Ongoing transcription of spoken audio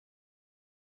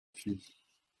conception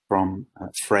from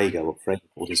Frege, what Frege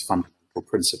called his fundamental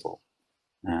principle,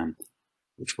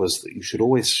 which was that you should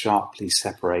always sharply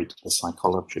separate the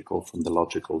psychological from the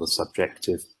logical, the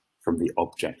subjective from the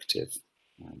objective.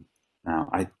 Now,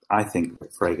 I think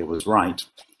that Frege was right,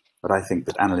 but I think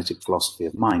that analytic philosophy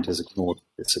of mind has ignored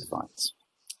this advice.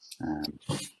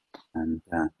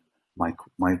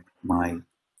 My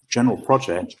general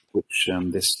project, which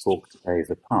this talk today is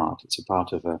a part, it's a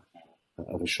part of a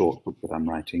short book that I'm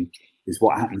writing, is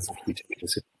what happens if we take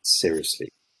this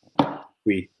seriously.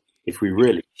 If we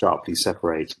really sharply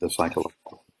separate the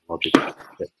psychological logical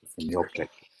from the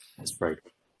objective, as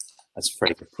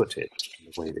Frege put it,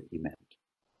 in the way that he meant.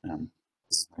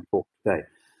 This is my talk today.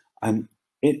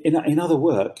 In other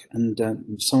work, and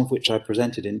some of which I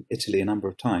presented in Italy a number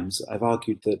of times, I've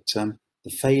argued that the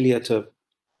failure to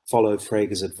follow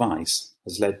Frege's advice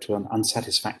has led to an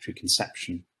unsatisfactory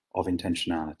conception of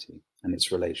intentionality and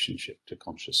its relationship to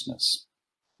consciousness.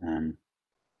 And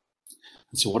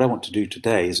so what I want to do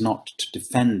today is not to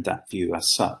defend that view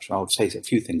as such. I'll say a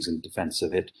few things in defense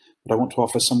of it, but I want to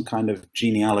offer some kind of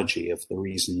genealogy of the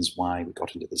reasons why we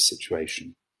got into this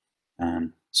situation.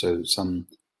 So some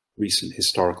recent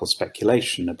historical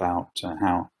speculation about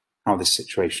how this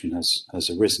situation has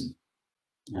arisen.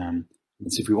 And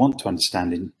so if we want to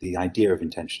understand the idea of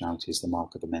intentionality as the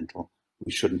mark of the mental,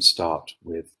 we shouldn't start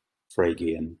with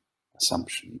Fregean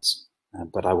assumptions.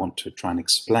 But I want to try and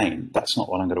explain, that's not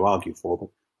what I'm going to argue for, but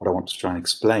what I want to try and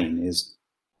explain is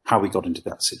how we got into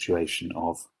that situation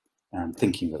of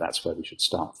thinking that that's where we should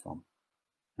start from.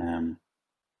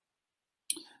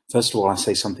 First of all, I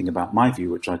say something about my view,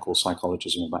 which I call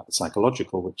psychologism about the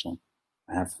psychological, which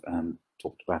I have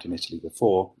talked about in Italy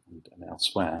before and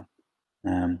elsewhere.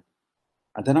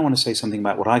 And then I want to say something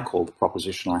about what I call the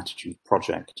propositional attitude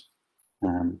project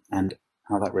and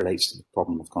how that relates to the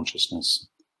problem of consciousness.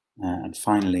 And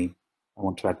finally, I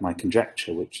want to add my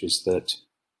conjecture, which is that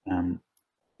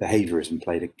behaviorism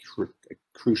played a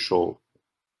crucial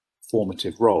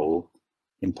formative role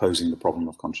in posing the problem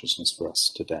of consciousness for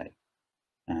us today.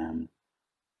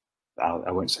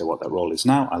 I won't say what that role is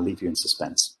now, I'll leave you in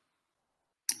suspense.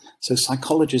 So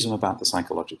psychologism about the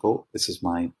psychological, this is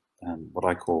my what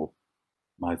I call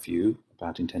my view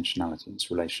about intentionality and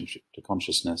its relationship to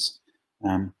consciousness.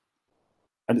 And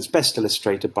it's best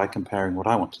illustrated by comparing what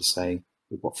I want to say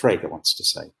with what Frege wants to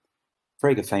say.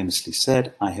 Frege famously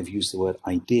said, I have used the word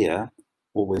idea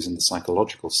always in the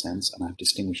psychological sense, and I've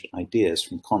distinguished ideas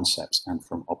from concepts and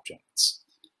from objects.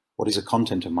 What is a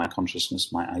content of my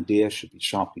consciousness, my idea, should be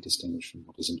sharply distinguished from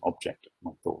what is an object of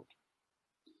my thought.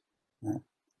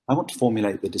 I want to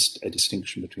formulate a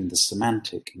distinction between the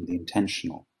semantic and the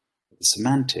intentional. The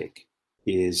semantic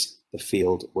is the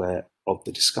field of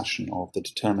the discussion of the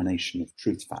determination of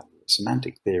truth value.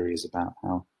 Semantic theory is about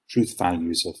how truth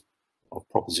values of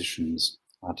propositions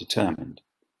are determined.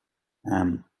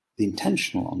 The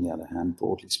intentional, on the other hand,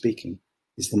 broadly speaking,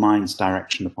 is the mind's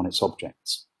direction upon its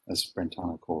objects, as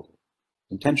Brentano called it.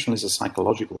 Intentional is a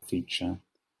psychological feature,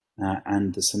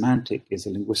 and the semantic is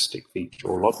a linguistic feature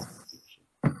or logical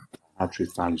feature, how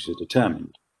truth values are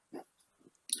determined.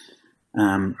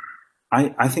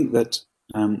 I think that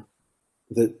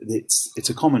it's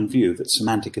a common view that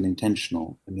semantic and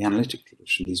intentional, in the analytic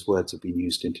tradition, these words have been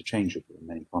used interchangeably in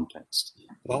many contexts.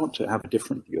 But I want to have a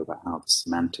different view about how the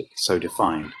semantic, so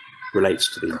defined,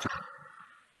 relates to the intentional.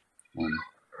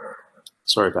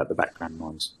 Sorry about the background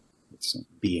noise. It's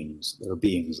beings. There are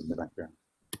beings in the background.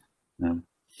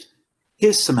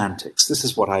 Here's semantics. This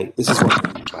is what I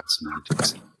mean about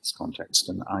semantics in this context.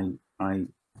 And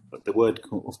the word,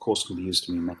 of course, can be used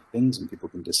to mean many things, and people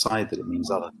can decide that it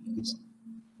means other things.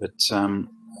 But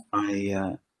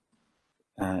I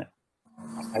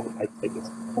take this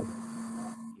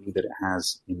view that it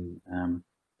has in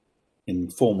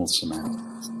formal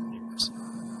semantics.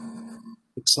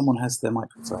 If someone has their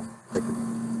microphone,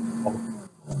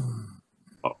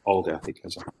 Olga, I think,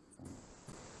 has a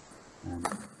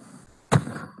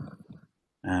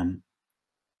microphone.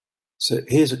 So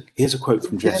here's a quote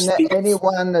from Jeff Speaks. Can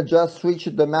anyone just switch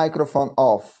the microphone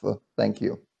off? Thank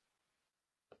you.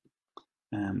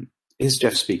 Here's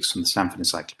Jeff Speaks from the Stanford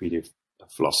Encyclopedia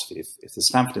of Philosophy. If the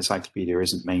Stanford Encyclopedia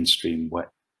isn't mainstream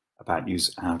about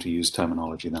how to use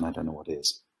terminology, then I don't know what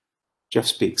is. Jeff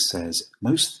Speaks says,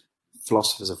 most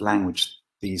philosophers of language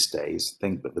these days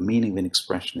think that the meaning of an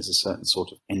expression is a certain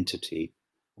sort of entity,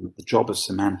 and that the job of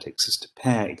semantics is to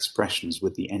pair expressions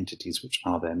with the entities which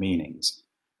are their meanings.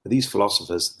 For these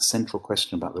philosophers, the central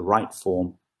question about the right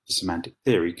form for semantic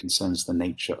theory concerns the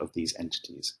nature of these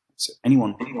entities. So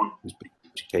anyone who's been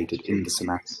educated in the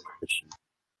semantic tradition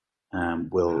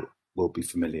will be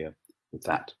familiar with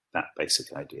that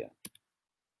basic idea.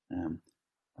 And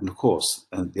of course,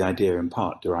 the idea in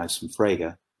part derives from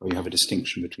Frege, where you have a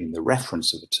distinction between the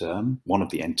reference of a term, one of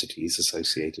the entities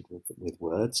associated with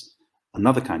words,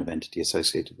 another kind of entity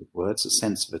associated with words, a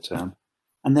sense of a term,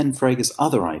 and then Frege's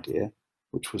other idea,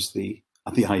 which was the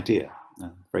idea.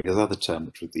 Frege's other term,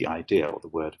 which was the idea, or the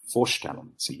word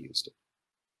Vorstellung, as he used it.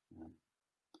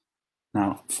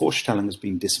 Now, Vorstellung has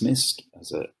been dismissed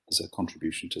as a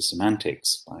contribution to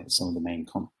semantics by some of the main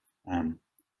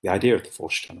the idea of the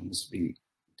Vorstellung has been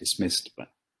dismissed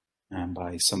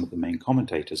by some of the main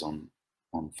commentators on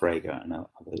Frege and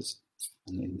others.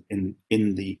 And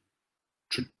in the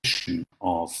tradition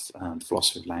of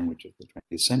philosophy of language of the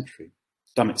 20th century,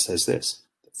 Dummett says this,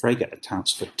 that Frege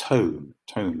accounts for tone.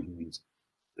 Tone means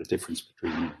the difference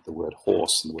between the word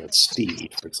horse and the word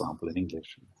steed, for example, in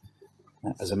English,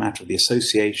 as a matter of the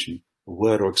association of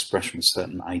word or expression with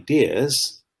certain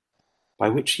ideas, by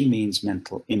which he means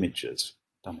mental images,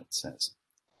 Dummett says.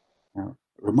 Now,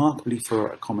 remarkably for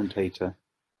a commentator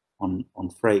on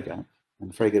Frege,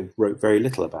 and Frege wrote very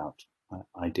little about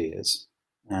ideas,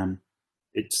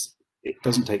 it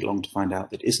doesn't take long to find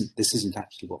out that this isn't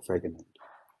actually what Frege meant.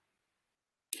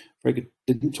 Frege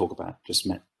didn't talk about just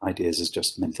ideas as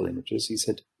just mental images.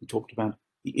 He talked about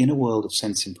the inner world of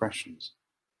sense impressions,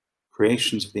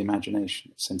 creations of the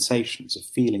imagination, of sensations, of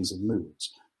feelings, of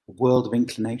moods, a world of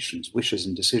inclinations, wishes,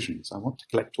 and decisions. I want to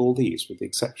collect all these, with the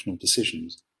exception of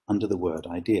decisions, under the word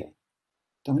idea.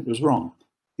 Dummett was wrong.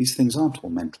 These things aren't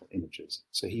all mental images.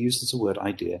 So he uses the word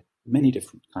idea for many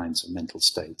different kinds of mental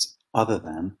states, other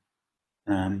than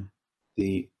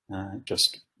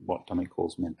just what Dummett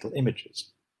calls mental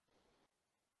images.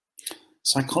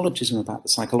 Psychologism about the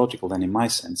psychological, then, in my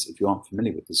sense, if you aren't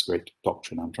familiar with this great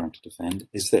doctrine I'm trying to defend,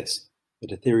 is this,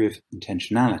 that a theory of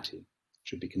intentionality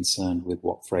should be concerned with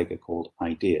what Frege called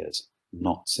ideas,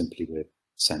 not simply with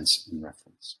sense and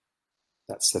reference.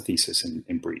 That's the thesis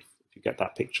in brief. If you get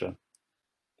that picture,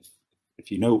 if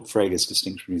you know Frege's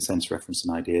distinction between sense, reference,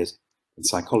 and ideas, then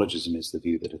psychologism is the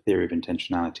view that a theory of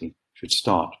intentionality should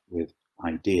start with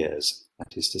ideas,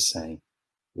 that is to say,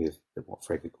 with what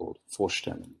Frege called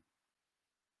Vorstellung.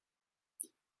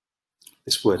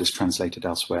 This word is translated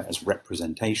elsewhere as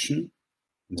representation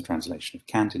in the translation of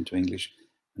Kant into English,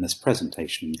 and as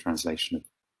presentation in the translation of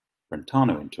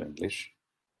Brentano into English.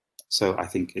 So I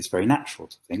think it's very natural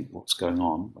to think what's going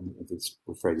on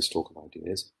with Frege's talk of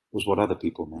ideas was what other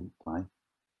people meant by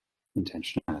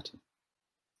intentionality.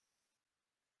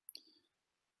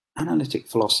 Analytic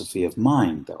philosophy of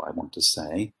mind, though, I want to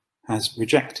say, has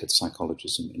rejected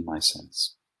psychologism in my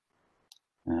sense.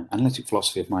 Analytic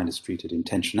philosophy of mind has treated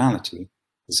intentionality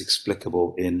as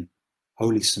explicable in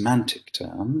wholly semantic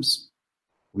terms.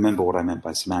 Remember what I meant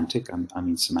by semantic. I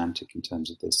mean semantic in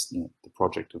terms of this, the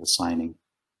project of assigning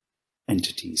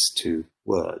entities to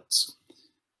words.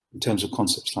 In terms of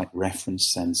concepts like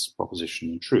reference, sense, proposition,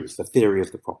 and truth, the theory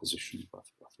of the proposition,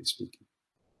 roughly speaking.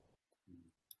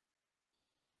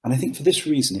 And I think for this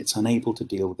reason, it's unable to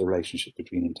deal with the relationship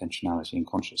between intentionality and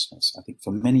consciousness. I think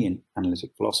for many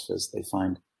analytic philosophers, they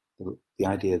find the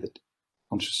idea that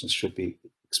consciousness should be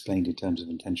explained in terms of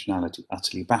intentionality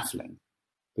utterly baffling,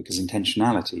 because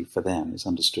intentionality for them is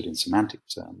understood in semantic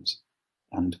terms,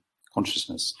 and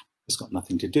consciousness has got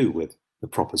nothing to do with the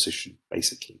proposition,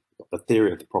 basically. You've got the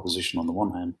theory of the proposition on the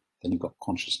one hand, then you've got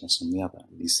consciousness on the other.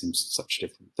 And these seem such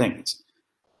different things.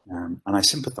 And I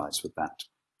sympathize with that.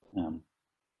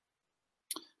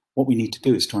 What we need to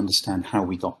do is to understand how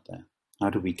we got there. How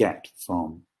do we get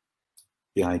from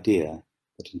the idea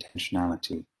that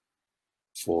intentionality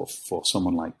for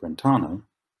someone like Brentano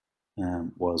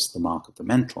was the mark of the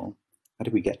mental? How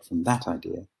do we get from that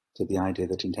idea to the idea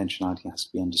that intentionality has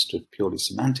to be understood purely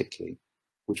semantically,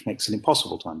 which makes it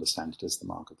impossible to understand it as the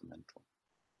mark of the mental?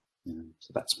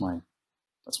 So that's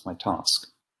my task.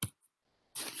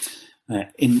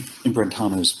 In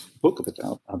Brentano's book that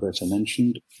Alberto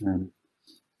mentioned,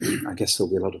 I guess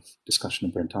there'll be a lot of discussion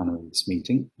of Brentano in this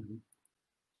meeting.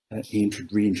 He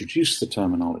reintroduced the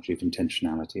terminology of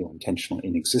intentionality or intentional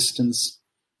inexistence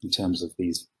in terms of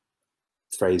these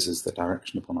phrases, the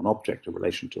direction upon an object, a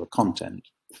relation to a content.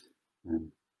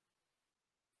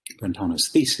 Brentano's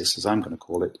thesis, as I'm going to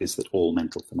call it, is that all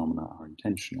mental phenomena are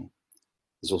intentional.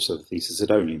 There's also the thesis that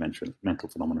only mental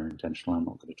phenomena are intentional. I'm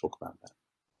not going to talk about that.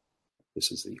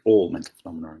 This is the all mental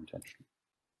phenomena are intentional.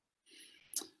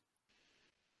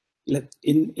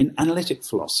 In analytic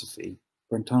philosophy,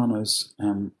 Brentano's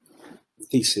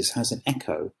thesis has an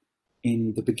echo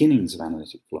in the beginnings of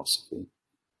analytic philosophy,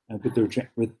 with the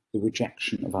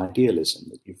rejection of idealism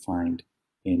that you find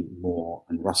in Moore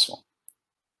and Russell.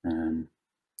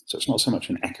 So it's not so much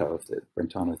an echo of the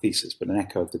Brentano thesis, but an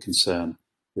echo of the concern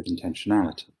with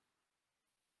intentionality.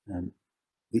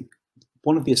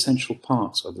 One of the essential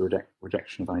parts of the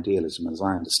rejection of idealism, as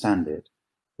I understand it,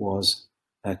 was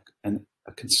a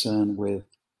concern with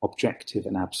objective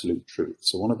and absolute truth.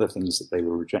 So one of the things that they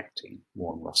were rejecting,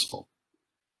 Moore and Russell,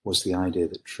 was the idea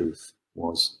that truth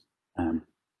was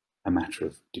a matter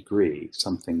of degree,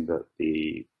 something that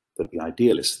the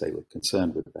idealists they were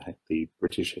concerned with, the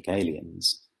British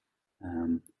Hegelians,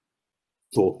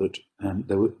 thought that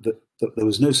there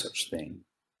was no such thing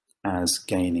as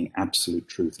gaining absolute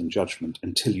truth in judgment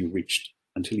until you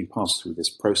pass through this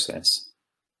process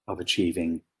of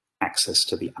achieving access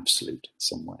to the absolute in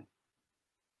some way.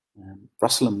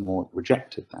 Russell and Moore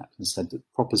rejected that and said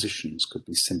that propositions could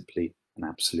be simply and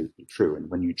absolutely true,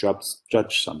 and when you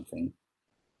judge something,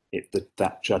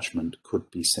 that judgment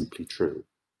could be simply true.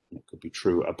 It could be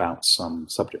true about some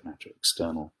subject matter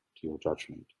external to your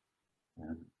judgment.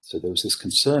 So there was this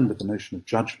concern with the notion of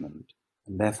judgment,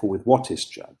 and therefore with what is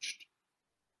judged.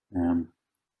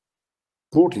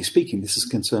 Broadly speaking, this is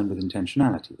concerned with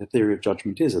intentionality. The theory of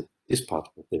judgment is part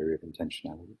of the theory of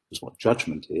intentionality, because what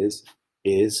judgment is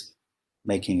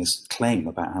making a claim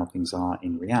about how things are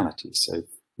in reality. So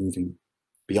moving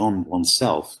beyond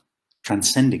oneself,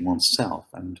 transcending oneself,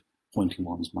 and pointing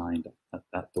one's mind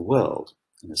at the world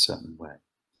in a certain way.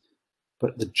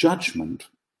 But the judgment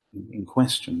in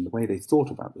question, the way they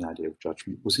thought about the idea of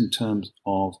judgment, was in terms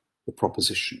of the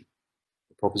proposition.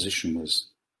 The proposition was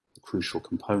the crucial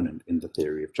component in the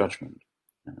theory of judgment.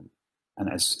 And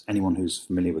as anyone who's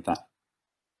familiar with that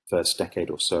first decade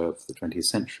or so of the 20th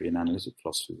century in analytic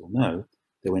philosophy will know,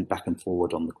 they went back and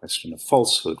forward on the question of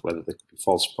falsehood, whether there could be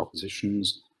false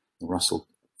propositions. And Russell,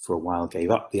 for a while, gave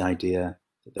up the idea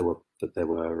that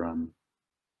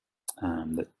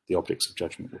that the objects of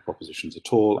judgment were propositions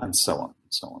at all, and so on and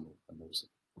so on. And there was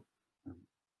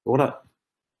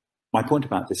my point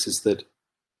about this is that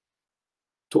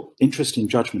interest in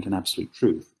judgment and absolute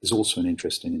truth is also an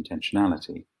interest in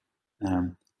intentionality.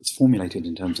 It's formulated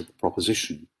in terms of the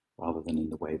proposition rather than in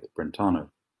the way that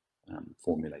Brentano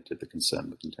formulated the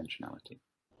concern with intentionality.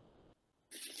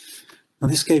 Now,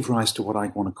 this gave rise to what I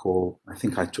want to call, I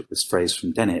think I took this phrase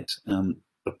from Dennett,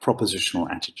 the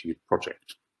propositional attitude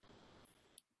project.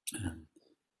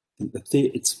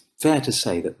 It's fair to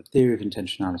say that the theory of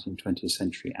intentionality in 20th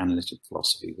century analytic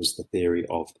philosophy was the theory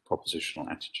of the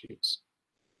propositional attitudes.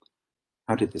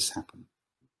 How did this happen?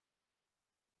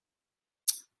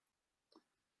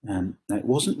 Now, it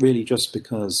wasn't really just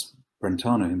because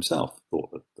Brentano himself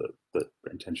thought that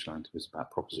intentionality was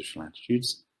about propositional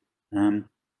attitudes.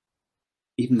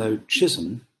 Even though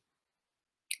Chisholm,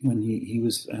 when he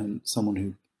was someone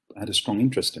who had a strong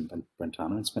interest in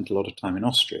Brentano and spent a lot of time in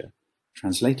Austria,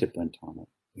 translated Brentano's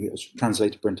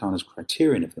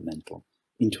criterion of the mental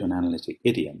into an analytic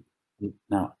idiom.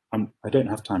 Now, I don't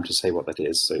have time to say what that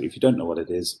is, so if you don't know what it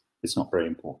is, it's not very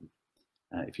important.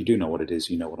 If you do know what it is,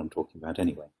 you know what I'm talking about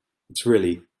anyway. It's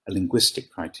really a linguistic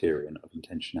criterion of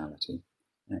intentionality,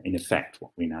 in effect,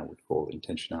 what we now would call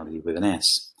intentionality with an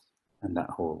S, and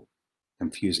that whole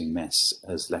confusing mess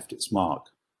has left its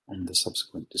mark on the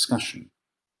subsequent discussion.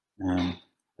 I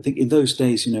think in those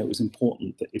days, it was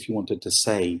important that if you wanted to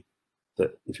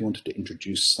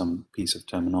introduce some piece of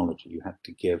terminology, you had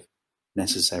to give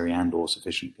necessary and/or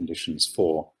sufficient conditions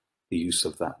for the use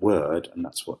of that word, and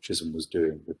that's what Chisholm was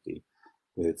doing with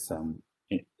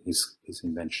his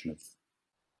invention of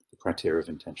the criteria of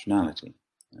intentionality.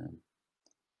 But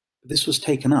this was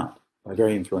taken up by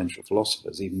very influential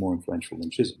philosophers, even more influential than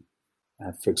Chisholm.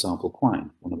 For example,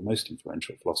 Quine, one of the most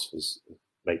influential philosophers of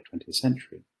the late 20th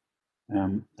century.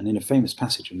 And in a famous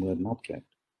passage in Word and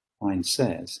Object, Quine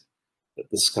says that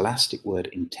the scholastic word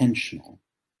intentional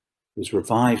was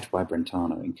revived by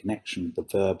Brentano in connection with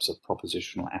the verbs of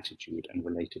propositional attitude and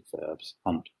related verbs,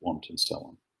 hunt, want, and so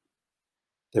on.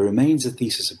 There remains a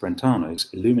thesis of Brentano's,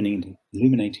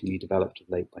 illuminatingly developed of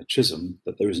late by Chisholm,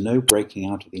 that there is no breaking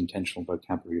out of the intentional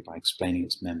vocabulary by explaining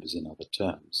its members in other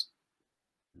terms.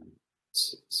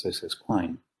 So says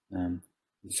Quine.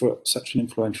 For such an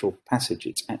influential passage,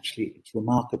 it's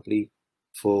remarkably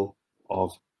full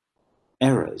of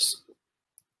errors.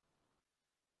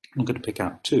 I'm going to pick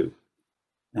out two.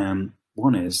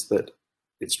 One is that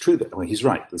it's true that, he's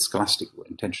right, the scholastic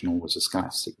word, intentional was a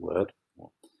scholastic word,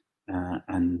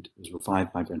 and was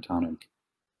revived by Brentano,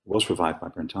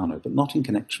 but not in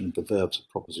connection with the verbs of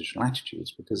propositional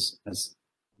attitudes, because as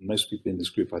most people in this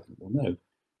group I think will know,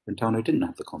 Brentano didn't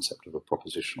have the concept of a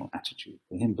propositional attitude.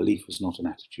 For him, belief was not an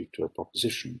attitude to a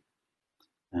proposition.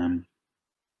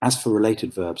 As for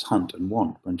related verbs hunt and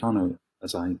want, Brentano,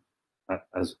 as I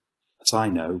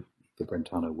know, the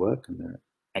Brentano work, and there are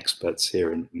experts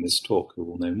here in this talk who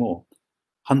will know more.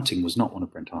 Hunting was not one of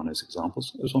Brentano's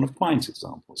examples, it was one of Quine's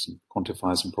examples, and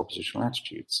quantifiers and propositional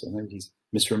attitudes. So maybe he's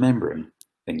misremembering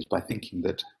things by thinking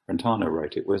that Brentano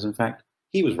wrote it, whereas in fact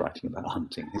he was writing about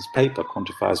hunting. His paper,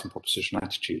 Quantifiers and Propositional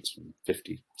Attitudes, from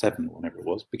 57 or whenever it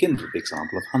was, begins with the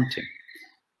example of hunting.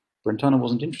 Brentano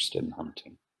wasn't interested in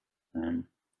hunting.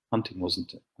 Hunting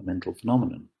wasn't a mental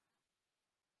phenomenon.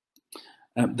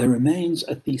 There remains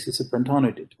a thesis of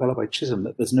Brentano developed by Chisholm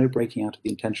that there's no breaking out of the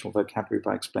intentional vocabulary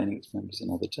by explaining its members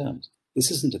in other terms. This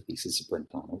isn't a thesis of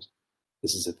Brentano's.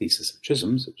 This is a thesis of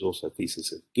Chisholm's. It was also a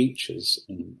thesis of Geach's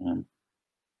in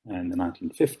the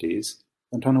 1950s.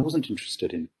 Brentano wasn't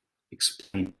interested in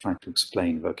trying to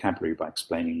explain vocabulary by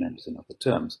explaining members in other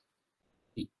terms.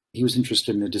 He was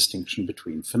interested in a distinction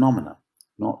between phenomena,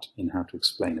 not in how to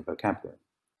explain a vocabulary.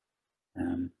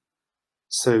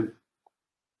 So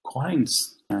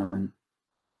Quine's, the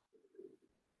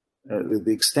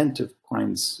extent of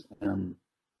Quine's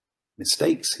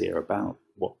mistakes here about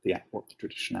what the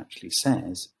tradition actually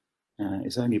says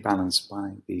is only balanced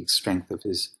by the strength of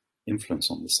his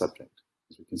influence on the subject.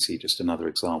 As we can see, just another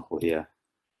example here,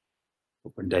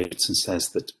 when Davidson says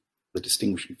that the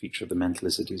distinguishing feature of the mental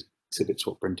is that it exhibits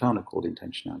what Brentano called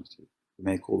intentionality. We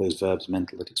may call those verbs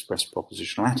mental that express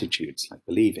propositional attitudes, like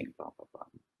believing, blah, blah, blah.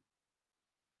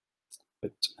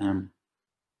 But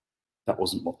that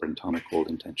wasn't what Brentano called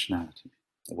intentionality.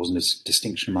 It wasn't a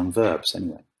distinction among verbs,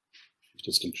 anyway. It was a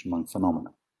distinction among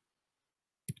phenomena.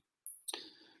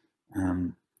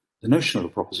 The notion of a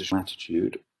propositional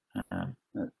attitude,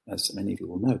 as many of you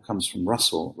will know, comes from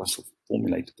Russell. Russell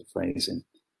formulated the phrase in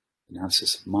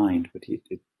Analysis of Mind, but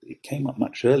it came up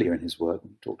much earlier in his work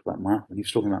when he talked about when he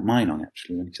was talking about Meinong,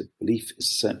 actually, when he said belief is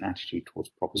a certain attitude towards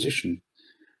proposition,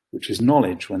 which is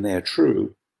knowledge when they are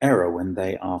true, error when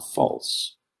they are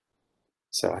false.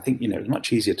 So I think, it was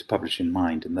much easier to publish in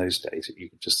Mind in those days. You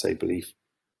could just say belief,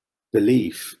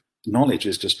 knowledge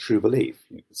is just true belief.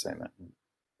 You could say that.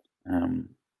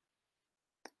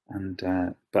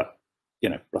 But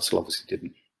Russell obviously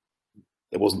didn't.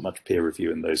 There wasn't much peer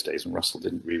review in those days, and Russell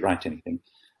didn't rewrite anything.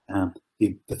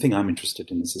 The thing I'm interested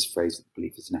in is this phrase that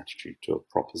belief is an attitude to a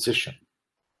proposition.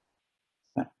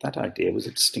 That idea was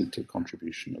a distinctive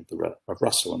contribution of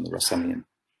Russell and the Russellian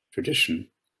tradition,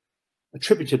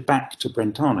 attributed back to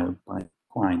Brentano by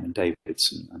Quine and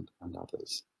Davidson and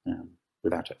others,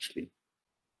 without actually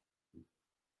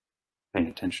paying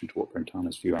attention to what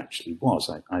Brentano's view actually was,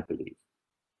 I believe.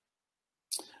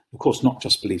 Of course, not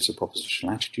just beliefs or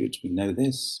propositional attitudes, we know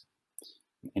this.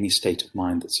 Any state of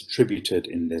mind that's attributed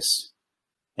in this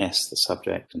S, the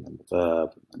subject, and then the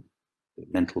verb, and then the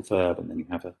mental verb, and then you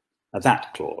have a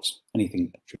that clause,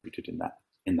 anything attributed in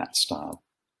that style.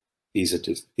 These are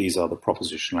the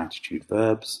propositional attitude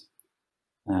verbs,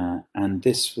 and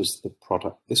this was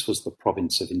the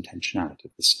province of intentionality,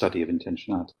 the study of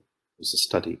intentionality. It was the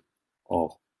study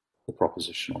of the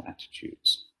propositional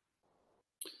attitudes,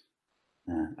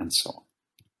 and so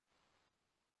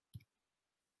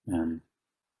on.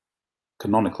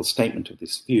 Canonical statement of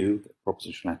this view, that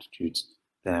propositional attitudes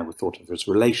there were thought of as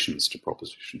relations to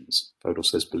propositions. Fodor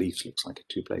says beliefs looks like a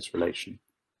two-place relation.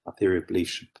 Our theory of belief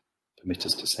should permit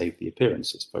us to save the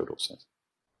appearance, as Fodor says.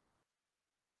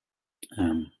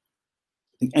 I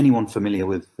think anyone familiar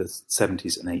with the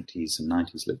 70s and 80s and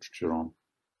 90s literature on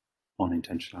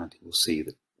intentionality will see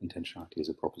that intentionality is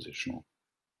a propositional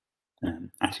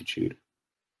attitude.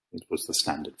 It was the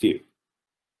standard view.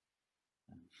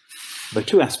 There are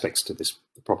two aspects to the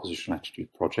propositional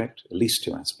attitude project, at least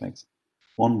two aspects.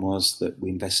 One was that we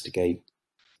investigate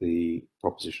the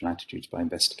propositional attitudes by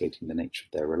investigating the nature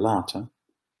of their relata.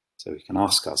 So we can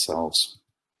ask ourselves,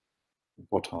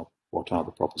 what are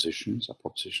the propositions? Are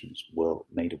propositions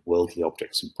made of worldly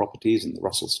objects and properties in the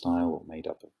Russell style, or made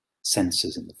up of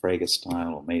senses in the Frege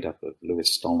style, or made up of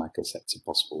Lewis Stolnaker sets of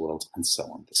possible worlds, and so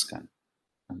on, this kind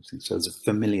of thing. So it's a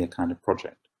familiar kind of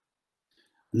project.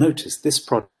 Notice this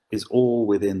project is all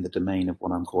within the domain of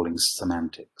what I'm calling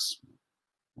semantics.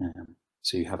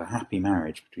 So you have a happy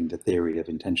marriage between the theory of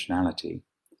intentionality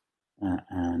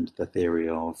and the theory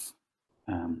of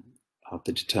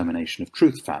the determination of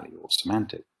truth value, or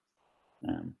semantic.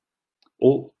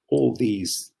 All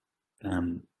these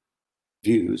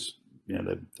views,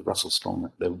 the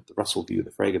Russell view,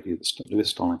 the Frege view, the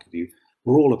Lewis Stolnaker view,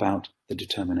 were all about the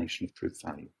determination of truth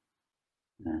value.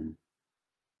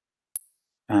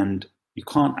 And you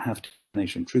can't have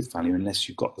determination of truth value unless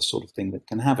you've got the sort of thing that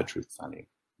can have a truth value.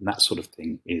 And that sort of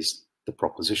thing is the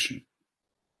proposition.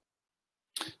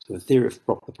 So the theory of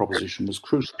the proposition was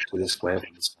crucial to this way of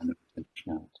understanding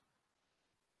intentionality.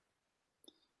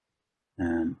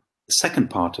 The The second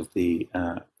part of the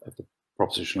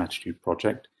propositional attitude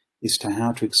project is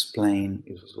how to explain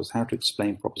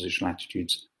propositional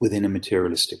attitudes within a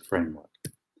materialistic framework.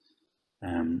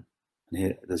 And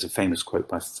here, there's a famous quote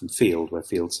from Field, where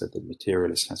Field said that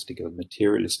materialist has to give a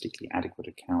materialistically adequate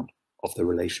account of the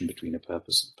relation between a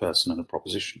person and a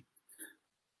proposition.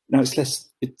 Now,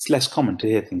 it's less common to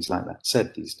hear things like that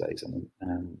said these days. I mean,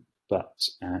 but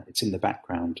it's in the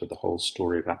background to the whole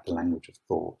story about the language of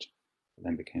thought. It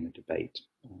then became a debate,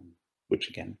 which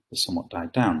again has somewhat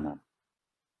died down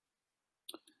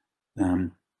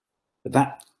now.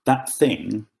 But that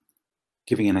thing,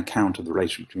 giving an account of the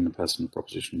relation between the person and the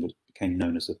proposition, became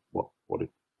known as what was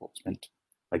meant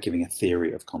by giving a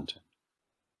theory of content.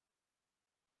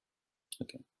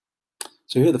 Okay.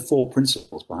 So here are the 4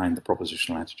 principles behind the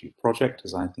propositional attitude project,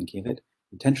 as I'm thinking of it.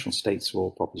 Intentional states are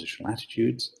all propositional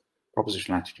attitudes.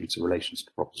 Propositional attitudes are relations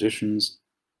to propositions.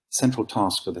 The central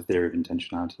task for the theory of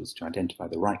intentionality is to identify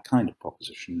the right kind of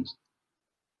propositions.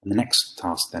 And the next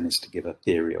task then is to give a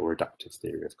theory or reductive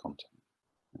theory of content.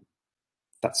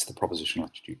 That's the propositional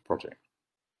attitude project.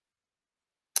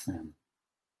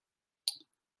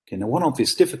 Okay, now one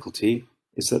obvious difficulty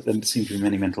is that there seem to be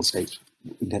many mental states,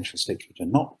 intentional states, which are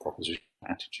not propositional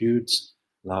attitudes: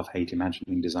 love, hate,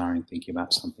 imagining, desiring, thinking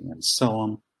about something, and so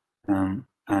on.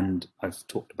 And I've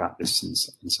talked about this in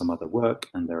some other work,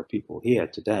 and there are people here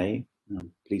today.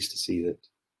 I'm pleased to see that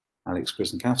Alex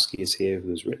Krzynkowski is here,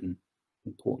 who has written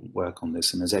important work on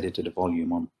this and has edited a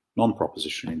volume on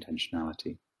non-propositional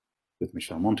intentionality with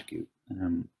Michel Montagu.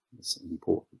 It's an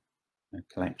important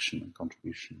collection and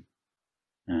contribution.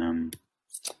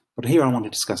 But here I want to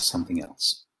discuss something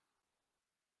else.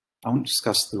 I want to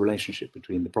discuss the relationship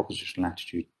between the propositional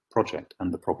attitude project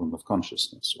and the problem of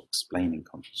consciousness, or explaining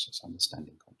consciousness,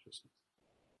 understanding consciousness.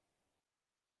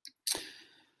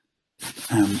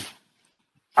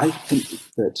 I think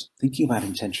that thinking about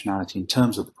intentionality in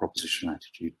terms of the propositional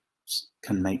attitude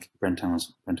can make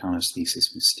Brentano's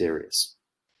thesis mysterious.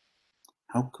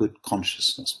 How could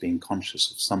consciousness, being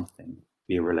conscious of something,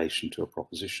 be a relation to a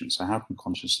proposition? So how can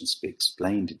consciousness be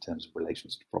explained in terms of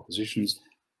relations to propositions?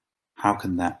 How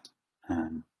can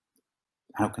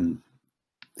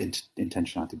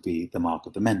intentionality be the mark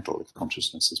of the mental if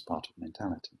consciousness is part of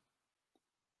mentality?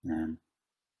 A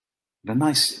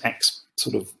nice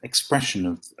sort of expression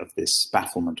of this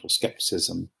bafflement or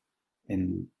skepticism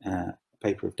in a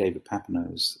paper of David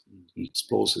Papineau's. He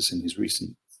explores this in his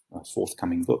recent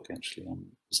forthcoming book, actually,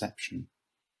 on perception.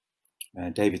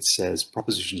 David says,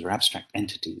 propositions are abstract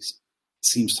entities. It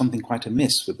seems something quite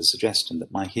amiss with the suggestion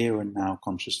that my here and now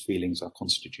conscious feelings are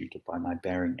constituted by my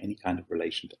bearing any kind of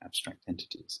relation to abstract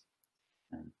entities.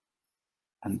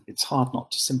 And it's hard not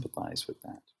to sympathize with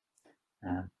that.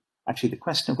 Actually, the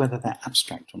question of whether they're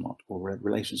abstract or not, or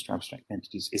relations to abstract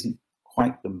entities, isn't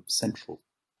quite the central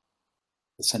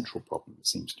problem, it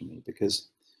seems to me, because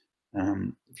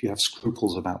if you have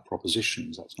scruples about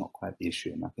propositions, that's not quite the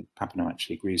issue, and I think Papineau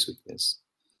actually agrees with this.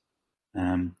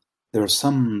 There are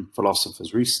some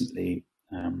philosophers recently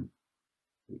who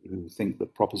think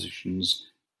that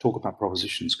talk about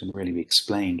propositions can really be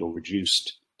explained or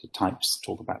reduced to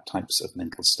talk about types of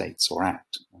mental states or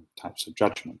act, or types of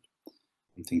judgment.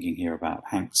 I'm thinking here about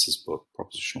Hanks's book,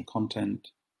 Propositional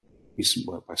Content, recent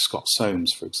work by Scott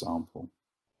Soames, for example,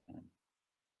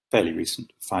 fairly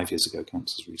recent, 5 years ago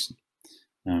counts as recent.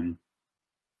 And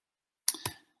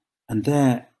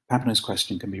there, Papineau's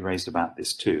question can be raised about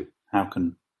this too. How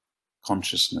can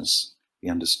consciousness be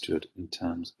understood in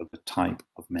terms of a type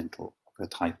of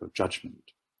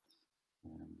judgment?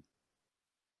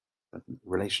 The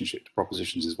relationship to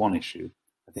propositions is one issue.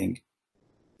 I think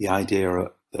the idea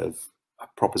of a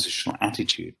propositional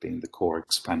attitude being the core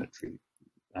explanatory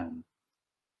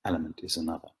element is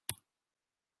another.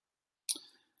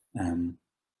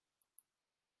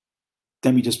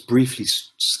 Let me just briefly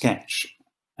sketch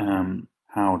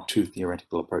how 2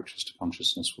 theoretical approaches to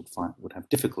consciousness would have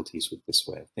difficulties with this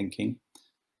way of thinking,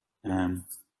 or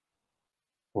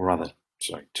rather,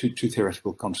 sorry, two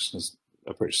theoretical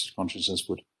approaches to consciousness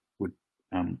would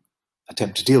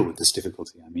attempt to deal with this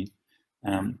difficulty. I mean,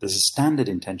 there's a standard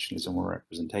intentionalism or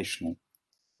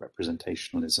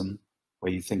representationalism,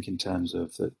 where you think in terms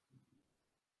of the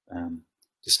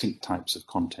distinct types of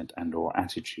content and/or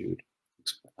attitude.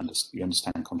 You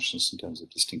understand consciousness in terms of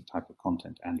distinct type of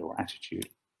content and/or attitude.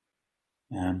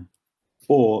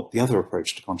 Or the other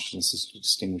approach to consciousness is to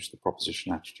distinguish the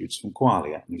propositional attitudes from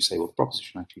qualia. And you say, well, the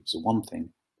propositional attitudes are one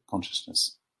thing, but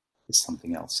consciousness is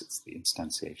something else. It's the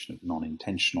instantiation of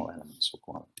non-intentional elements or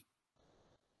qualia.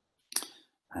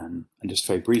 And just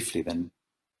very briefly then,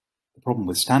 the problem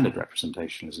with standard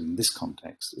representationalism in this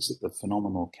context is that the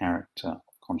phenomenal character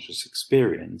of conscious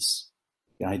experience,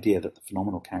 the idea that the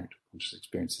phenomenal character of conscious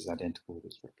experience is identical with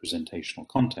its representational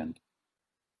content,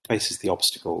 faces the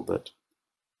obstacle that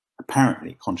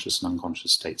apparently conscious and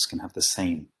unconscious states can have the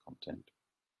same content.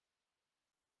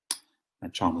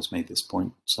 And Chalmers made this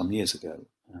point some years ago,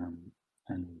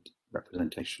 and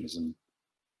representationalism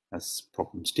has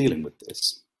problems dealing with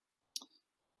this.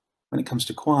 When it comes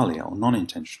to qualia, or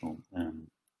non-intentional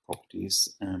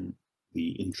properties,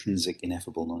 the intrinsic,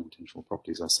 ineffable, non-intentional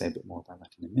properties, I'll say a bit more about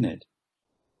that in a minute.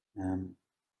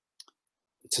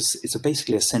 It's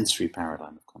basically a sensory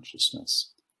paradigm of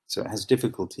consciousness. So it has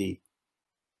difficulty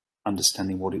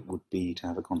understanding what it would be to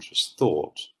have a conscious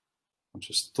thought.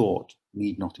 Conscious thought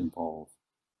need not involve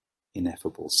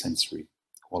ineffable sensory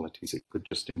qualities. It could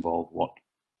just involve what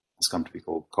has come to be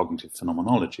called cognitive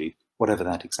phenomenology, whatever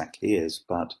that exactly is,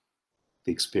 but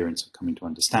the experience of coming to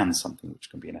understand something, which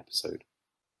can be an episode,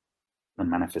 a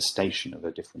manifestation of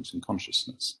a difference in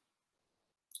consciousness.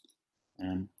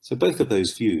 So both of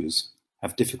those views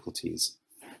have difficulties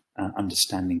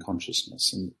understanding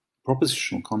consciousness, and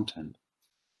propositional content,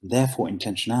 therefore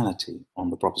intentionality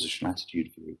on the propositional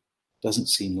attitude view, doesn't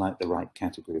seem like the right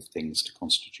category of things to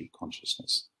constitute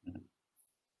consciousness.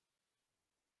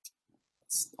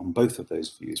 On both of those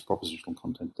views, propositional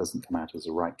content doesn't come out as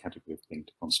a right category of thing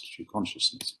to constitute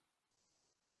consciousness.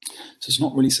 So it's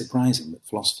not really surprising that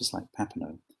philosophers like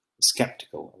Papineau are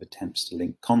skeptical of attempts to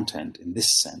link content in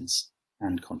this sense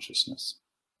and consciousness.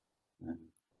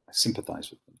 I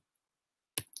sympathize with them.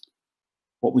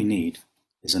 What we need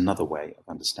is another way of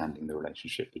understanding the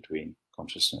relationship between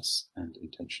consciousness and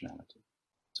intentionality.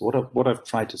 So what I've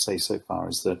tried to say so far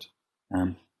is that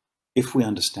if we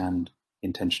understand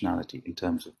intentionality in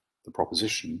terms of the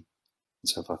proposition, and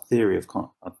so if our theory of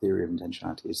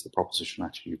intentionality is the propositional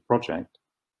attitude project,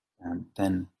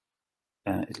 then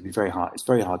it'll be very hard. It's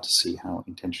very hard to see how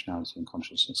intentionality and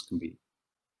consciousness can be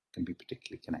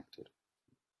particularly connected.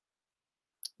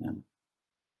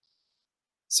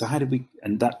 So how did we?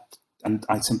 And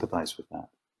I sympathise with that.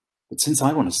 But since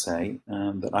I want to say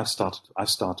that I've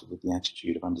started with the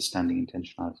attitude of understanding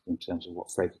intentionality in terms of what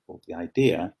Frege called the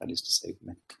idea, that is to say,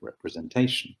 mental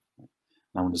representation. And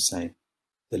I want to say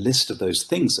the list of those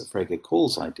things that Frege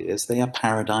calls ideas, they are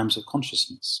paradigms of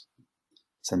consciousness,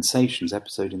 sensations,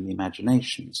 episode in the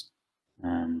imaginations,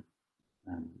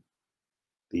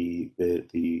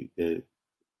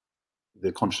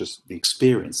 the conscious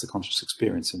experience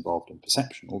involved in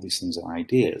perception. All these things are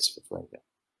ideas for Frege.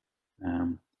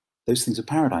 Those things are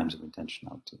paradigms of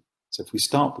intentionality. So if we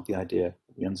start with the idea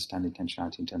that we understand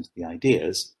intentionality in terms of the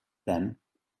ideas, then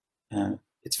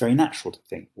it's very natural to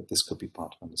think that this could be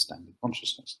part of understanding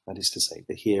consciousness. That is to say,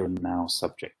 the here and now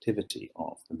subjectivity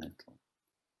of the mental.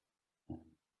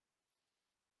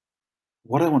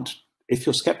 If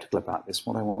you're skeptical about this,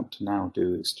 what I want to now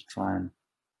do is to try and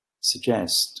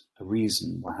suggest a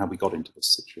reason how we got into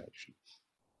this situation.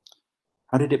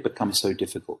 How did it become so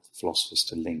difficult for philosophers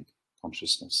to link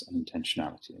consciousness and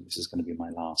intentionality? And this is going to be my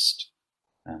last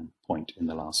point in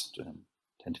the last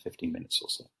 10 to 15 minutes or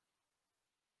so.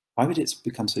 Why would it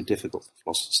become so difficult for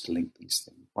philosophers to link these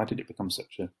things? Why did it become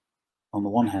on the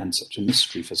one hand, such a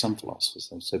mystery for some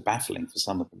philosophers, so baffling for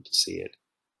some of them to see it,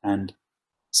 and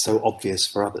so obvious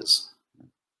for others?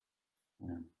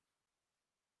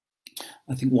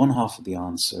 I think one half of the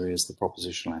answer is the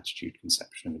propositional attitude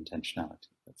conception of intentionality.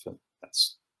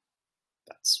 That's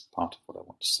part of what I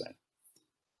want to say.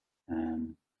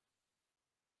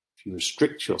 If you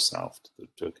restrict yourself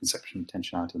to a conception of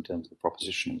intentionality in terms of the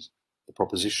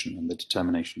proposition and the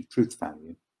determination of truth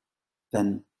value,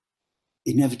 then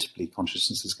inevitably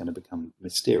consciousness is going to become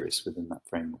mysterious within that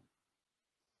framework.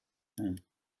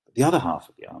 But the other half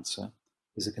of the answer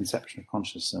is a conception of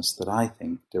consciousness that I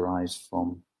think derives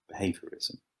from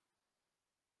behaviorism.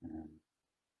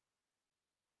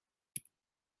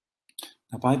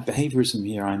 Now, by behaviorism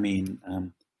here, I mean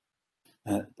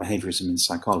behaviorism in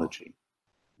psychology.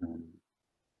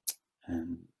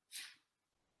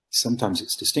 Sometimes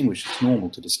it's distinguished, it's normal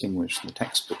to distinguish, the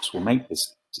textbooks will make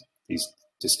these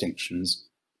distinctions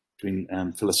between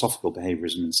philosophical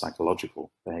behaviorism and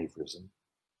psychological behaviorism.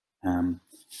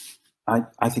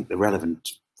 I think the relevant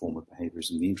form of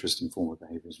behaviorism, the interesting form of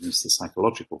behaviorism, is the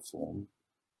psychological form.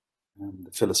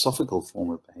 The philosophical form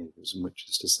of behaviorism, which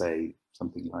is to say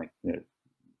something like,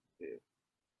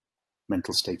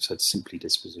 mental states are simply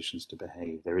dispositions to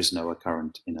behave. There is no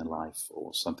occurrent inner life,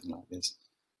 or something like this.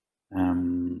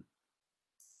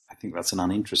 I think that's an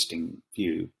uninteresting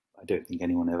view. I don't think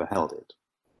anyone ever held it.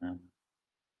 I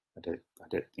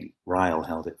don't think Ryle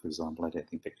held it, for example. I don't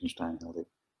think Wittgenstein held it.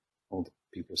 All the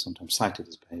people are sometimes cited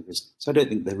as behaviorists. So I don't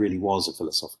think there really was a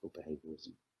philosophical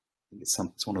behaviorism. think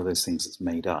it's one of those things that's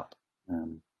made up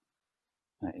in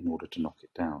order to knock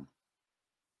it down.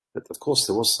 But of course,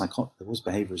 there was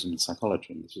behaviorism in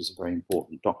psychology, and this was a very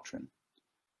important doctrine.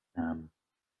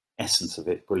 Essence of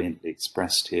it brilliantly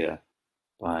expressed here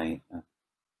by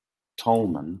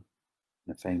Tolman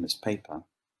in a famous paper.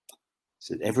 He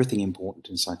said everything important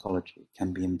in psychology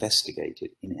can be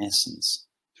investigated in essence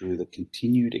through the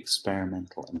continued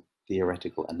experimental and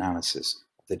theoretical analysis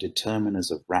of the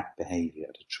determiners of rat behavior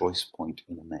at a choice point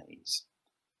in a maze.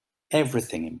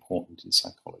 Everything important in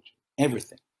psychology,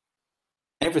 everything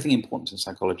important in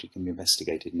psychology can be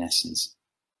investigated in essence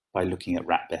by looking at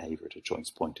rat behavior at a choice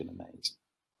point in a maze.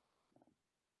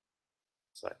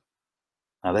 So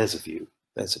now there's a view.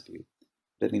 I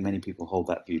don't think many people hold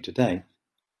that view today,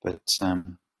 but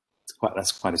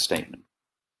that's quite a statement.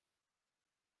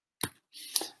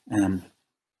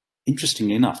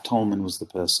 Interestingly enough, Tolman was the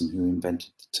person who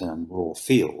invented the term raw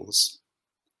feels,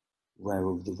 where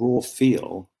the raw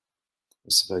feel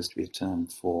was supposed to be a term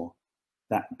for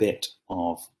that bit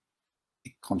of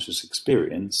conscious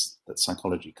experience that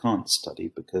psychology can't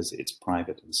study because it's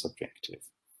private and subjective,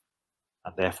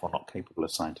 and therefore not capable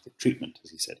of scientific treatment,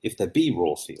 as he said. If there be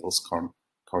raw feels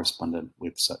correspondent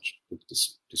with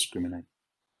discriminate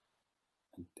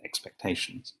and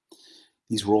expectations,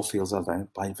 these raw feels are,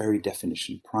 by very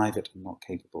definition, private and not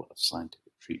capable of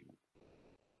scientific treatment.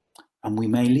 And we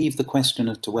may leave the question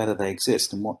as to whether they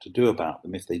exist and what to do about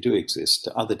them, if they do exist,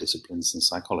 to other disciplines in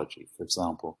psychology, for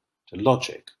example, to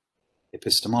logic,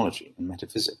 epistemology, and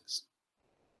metaphysics.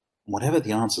 And whatever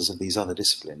the answers of these other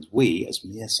disciplines, we, as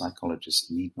mere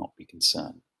psychologists, need not be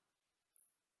concerned.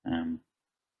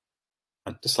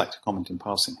 I'd just like to comment in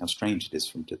passing how strange it is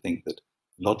for him to think that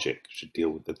logic should deal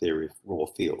with the theory of raw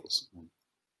feels.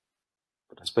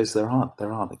 But I suppose there are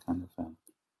the kind of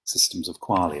systems of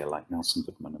qualia like Nelson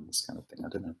Goodman and this kind of thing. I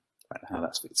don't know quite how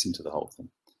that fits into the whole thing.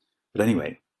 But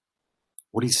anyway,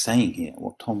 what he's saying here,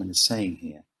 what Tolman is saying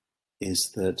here,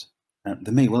 is that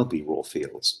there may well be raw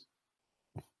feels.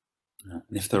 And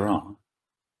if there are,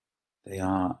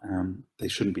 they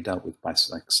shouldn't be dealt with by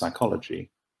psychology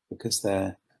because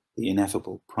they're the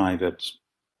ineffable private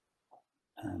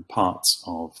parts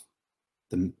of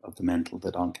the mental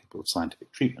that aren't capable of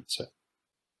scientific treatment. So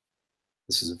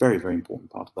this is a very, very important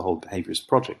part of the whole behaviorist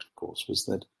project, of course, was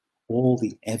that all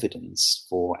the evidence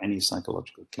for any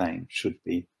psychological claim should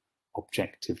be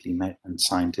objectively and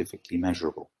scientifically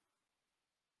measurable.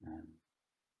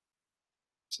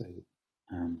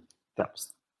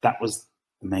 That was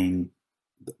the main.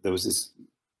 There was this,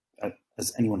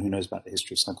 as anyone who knows about the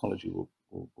history of psychology will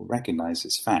recognize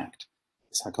this fact.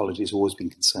 Psychology has always been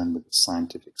concerned with the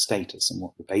scientific status and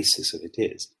what the basis of it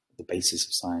is, the basis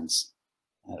of science.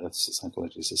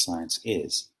 Psychology as a science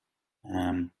is,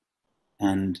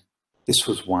 and this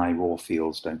was why raw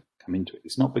fields don't come into it.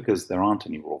 It's not because there aren't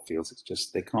any raw fields, it's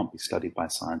just they can't be studied by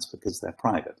science because they're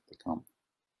private. They can't.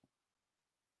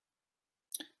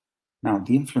 Now,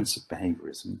 the influence of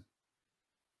behaviorism,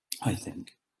 I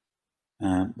think,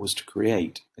 was to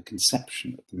create a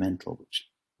conception of the mental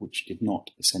which did not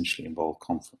essentially involve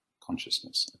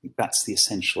consciousness. I think that's the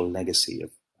essential legacy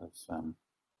of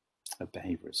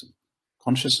behaviorism.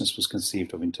 Consciousness was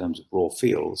conceived of in terms of raw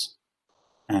fields,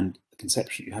 and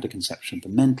you had a conception of the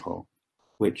mental,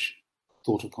 which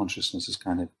thought of consciousness as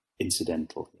kind of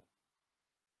incidental here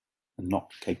and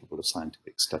not capable of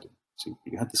scientific study. So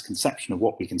you had this conception of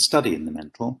what we can study in the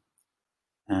mental,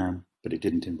 but it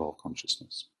didn't involve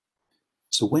consciousness.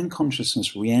 So when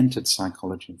consciousness re-entered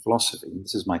psychology and philosophy, and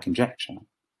this is my conjecture,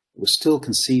 it was still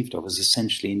conceived of as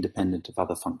essentially independent of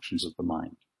other functions of the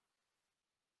mind.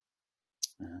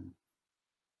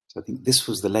 So I think this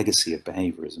was the legacy of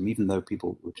behaviorism. Even though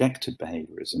people rejected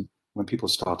behaviorism, when people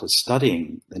started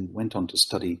studying, then went on to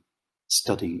study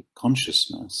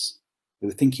consciousness, they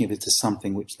were thinking of it as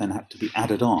something which then had to be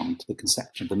added on to the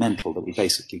conception of the mental that we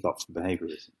basically got from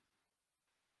behaviorism.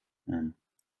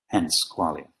 Hence,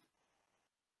 qualia.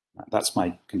 That's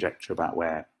my conjecture about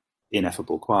where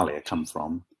ineffable qualia come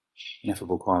from.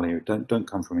 Ineffable qualia don't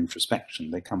come from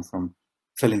introspection. They come from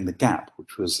filling the gap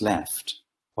which was left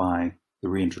by the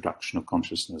reintroduction of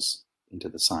consciousness into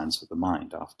the science of the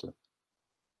mind after,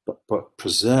 but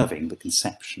preserving the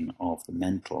conception of the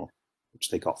mental which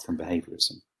they got from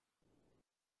behaviorism.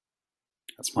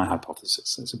 That's my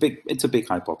hypothesis. It's a big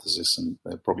hypothesis, and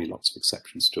there are probably lots of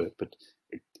exceptions to it, but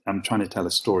I'm trying to tell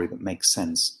a story that makes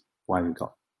sense why we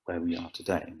got where we are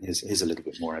today. And here's a little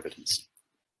bit more evidence.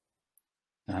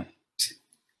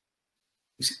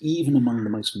 Even among the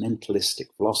most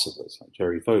mentalistic philosophers, like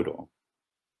Jerry Fodor,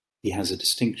 he has a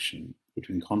distinction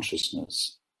between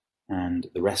consciousness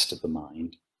and the rest of the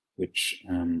mind, which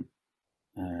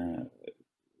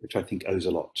which I think owes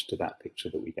a lot to that picture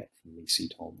that we get from Lee C.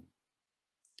 Tolman.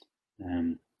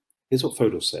 Here's what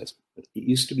Fodor says. It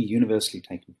used to be universally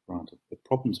taken for granted that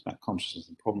problems about consciousness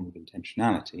and problem of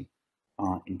intentionality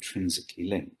are intrinsically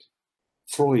linked.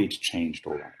 Freud changed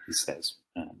all that, he says.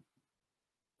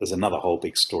 There's another whole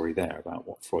big story there about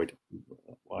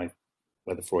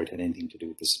whether Freud had anything to do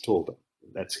with this at all, but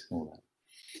let's ignore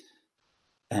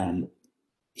that.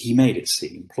 He made it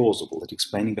seem plausible that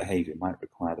explaining behavior might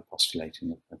require the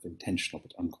postulating of intentional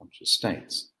but unconscious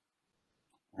states.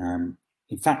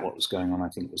 In fact, what was going on, I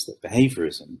think, was that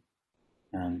behaviorism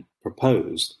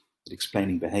proposed that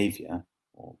explaining behavior,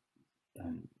 or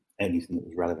anything that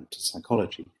was relevant to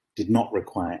psychology, did not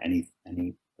require any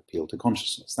appeal to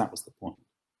consciousness. That was the point.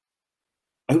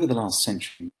 Over the last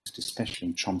century, especially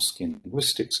in Chomsky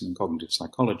linguistics and in cognitive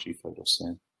psychology, Fodor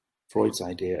said, Freud's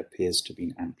idea appears to have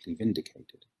been amply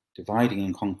vindicated. Dividing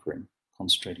and conquering,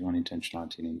 concentrating on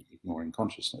intentionality and ignoring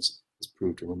consciousness, has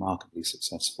proved a remarkably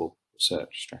successful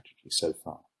research strategy so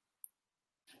far.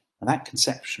 And that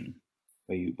conception,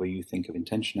 where you think of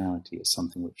intentionality as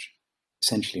something which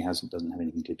essentially doesn't have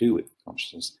anything to do with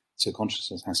consciousness, so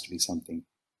consciousness has to be something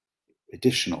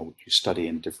additional which you study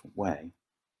in a different way,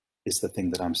 is the thing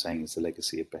that I'm saying is the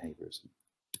legacy of behaviorism.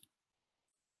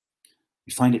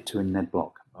 You find it too in Ned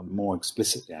Block, more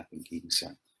explicitly, I think, even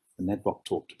so. And Ned Block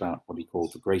talked about what he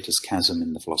called the greatest chasm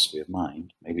in the philosophy of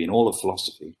mind, maybe in all of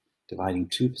philosophy, dividing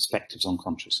two perspectives on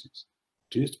consciousness.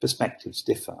 Two perspectives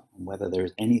differ on whether there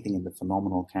is anything in the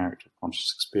phenomenal character of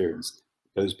conscious experience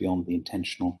that goes beyond the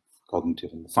intentional,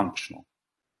 cognitive, and the functional.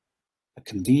 A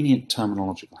convenient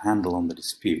terminological handle on the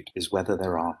dispute is whether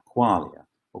there are qualia,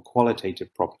 or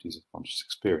qualitative properties of conscious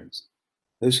experience.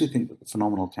 Those who think that the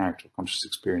phenomenal character of conscious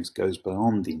experience goes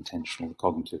beyond the intentional, the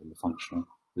cognitive, and the functional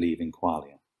believe in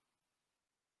qualia.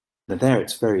 Now there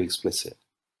it's very explicit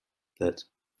that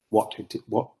what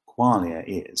qualia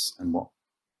is, and what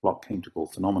Block came to call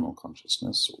phenomenal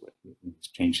consciousness, or he's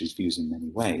changed his views in many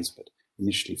ways, but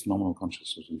initially phenomenal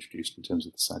consciousness was introduced in terms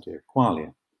of this idea of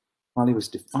qualia. Qualia was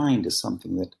defined as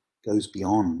something that goes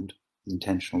beyond the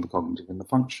intentional, the cognitive, and the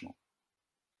functional.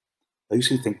 Those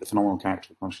who think the phenomenal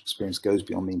character of conscious experience goes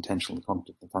beyond the intentional, the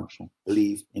cognitive, and the functional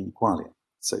believe in qualia.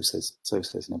 So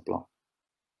says Ned Block.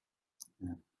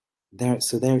 There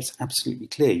it's absolutely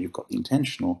clear. You've got the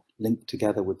intentional linked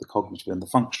together with the cognitive and the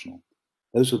functional.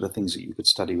 Those are the things that you could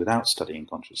study without studying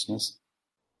consciousness,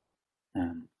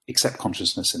 except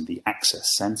consciousness in the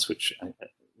access sense, which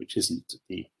isn't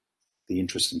the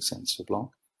interesting sense for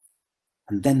Block.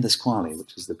 And then there's qualia,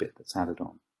 which is the bit that's added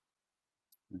on.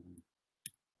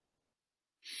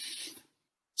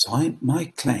 So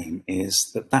my claim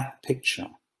is that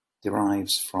picture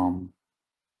derives from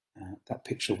that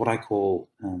picture of what I call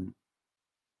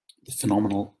the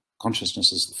phenomenal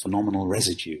consciousness as the phenomenal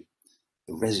residue,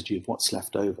 the residue of what's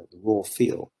left over, the raw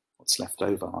feel, what's left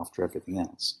over after everything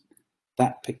else.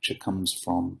 That picture comes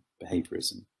from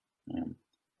behaviorism.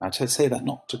 I say that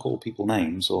not to call people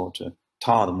names or to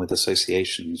tar them with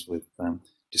associations with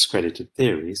discredited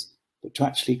theories, but to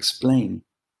actually explain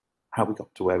how we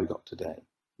got to where we got today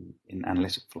in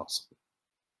analytic philosophy.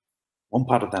 One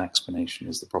part of that explanation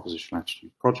is the propositional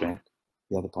attitude project.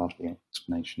 The other part of the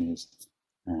explanation is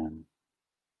the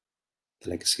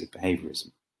legacy of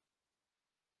behaviorism.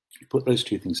 You put those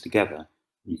two things together,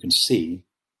 you can see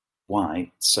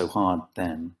why it's so hard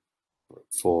then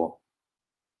for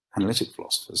analytic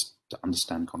philosophers to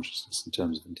understand consciousness in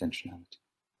terms of intentionality.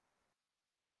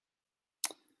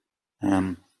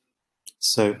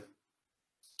 So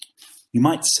you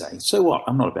might say, so what?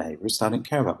 I'm not a behaviorist. I don't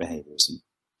care about behaviorism.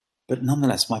 But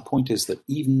nonetheless, my point is that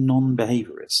even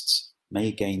non-behaviorists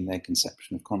may gain their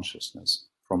conception of consciousness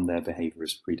from their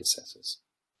behaviorist predecessors.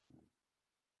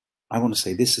 I want to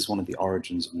say this is one of the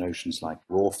origins of notions like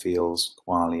raw feels,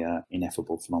 qualia,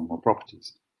 ineffable phenomenal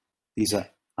properties. These are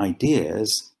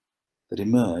ideas that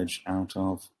emerge out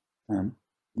of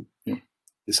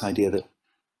this idea that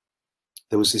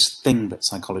there was this thing that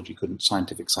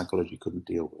scientific psychology couldn't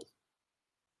deal with.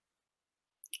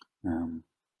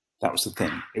 That was the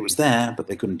thing. It was there, but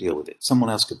they couldn't deal with it. Someone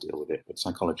else could deal with it, but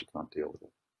psychology can't deal with it.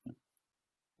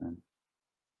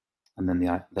 And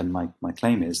then my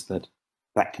claim is that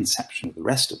conception of the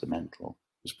rest of the mental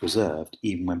was preserved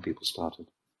even when people started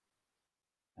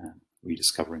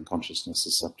rediscovering consciousness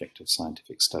as subject of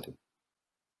scientific study.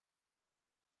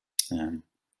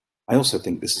 I also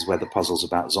think this is where the puzzles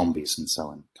about zombies and so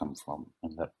on come from,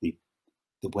 and that the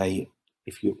way,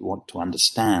 if you want to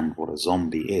understand what a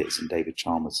zombie is, in David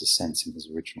Chalmers' sense in his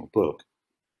original book,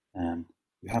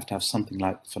 you have to have something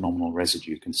like the phenomenal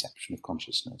residue conception of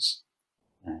consciousness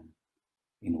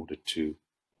in order to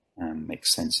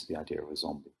makes sense of the idea of a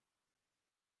zombie.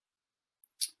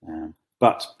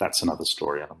 But that's another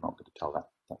story, and I'm not going to tell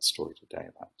that story today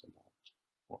about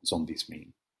what zombies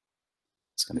mean.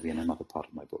 It's going to be in another part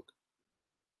of my book.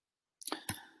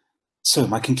 So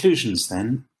my conclusions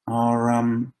then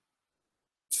are,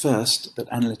 first, that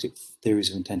analytic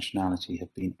theories of intentionality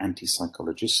have been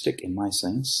anti-psychologistic in my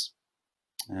sense.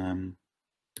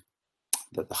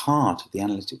 That the heart of the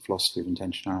analytic philosophy of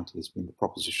intentionality has been the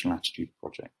propositional attitude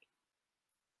project.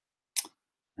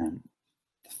 The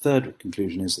third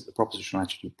conclusion is that the propositional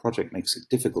attitude project makes it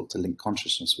difficult to link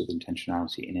consciousness with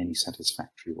intentionality in any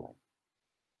satisfactory way.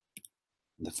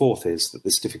 And the fourth is that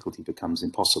this difficulty becomes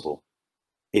impossible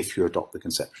if you adopt the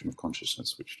conception of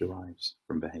consciousness which derives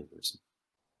from behaviorism.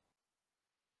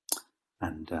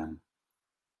 And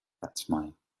that's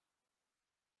my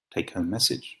take-home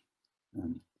message.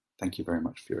 Thank you very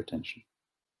much for your attention.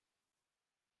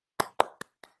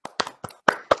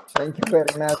 Thank you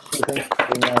very much. Thank you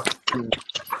very much.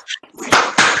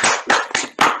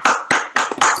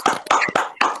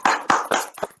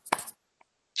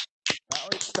 Now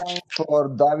it's time for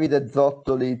Davide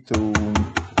Zottoli to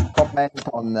comment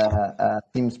on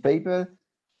Tim's paper.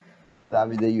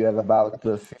 Davide, you have about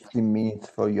 15 minutes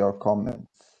for your comments.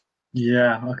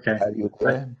 Yeah, okay. Are you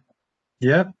there?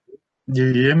 Yeah, do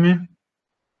you hear me?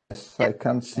 Yes, I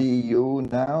can see you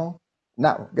now.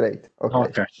 Now, great.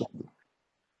 Okay.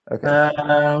 Okay.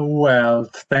 Well,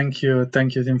 thank you,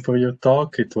 Tim, for your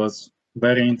talk. It was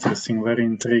very interesting, very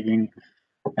intriguing,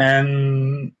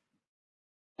 and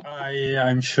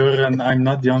I'm sure, and I'm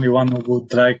not the only one who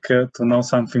would like to know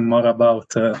something more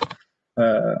about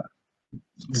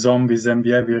zombies and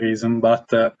behaviorism. But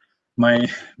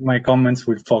my comments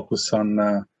will focus on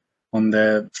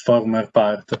the former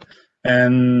part.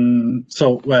 And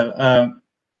so, well,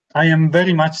 I am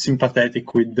very much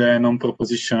sympathetic with the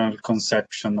non-propositional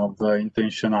conception of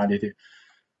intentionality.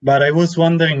 But I was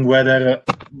wondering whether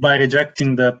by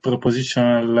rejecting the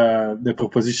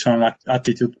propositional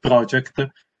attitude project,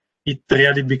 it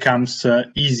really becomes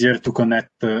easier to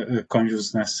connect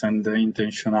consciousness and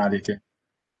intentionality.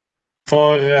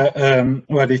 For,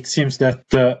 well, it seems that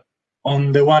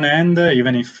on the one hand,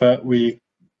 even if we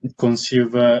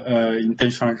conceive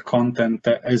intentional content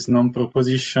as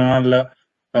non-propositional,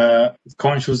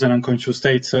 conscious and unconscious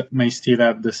states may still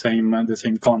have the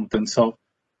same content. So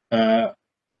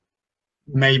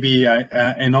maybe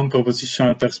a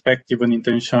non-propositional perspective on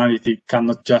intentionality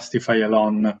cannot justify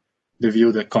alone the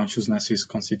view that consciousness is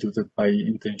constituted by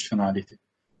intentionality.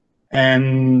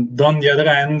 And on the other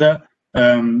hand,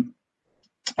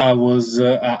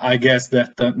 I guess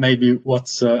that maybe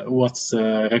what's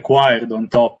required on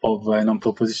top of a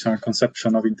non-propositional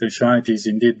conception of intentionality is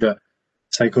indeed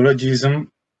psychologism.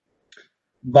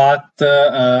 But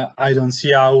I don't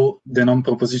see how the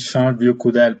non-propositional view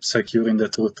could help securing the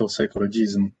truth of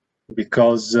psychologism,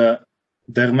 because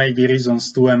there may be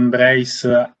reasons to embrace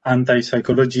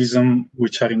anti-psychologism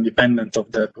which are independent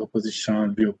of the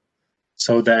propositional view.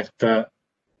 So that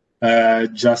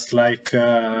just like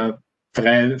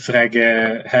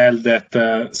Frege held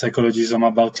that psychologism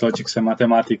about logics and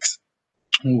mathematics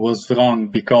was wrong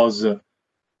because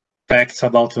facts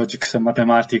about logics and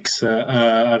mathematics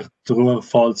are true or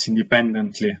false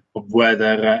independently of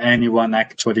whether anyone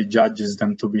actually judges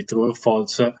them to be true or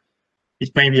false.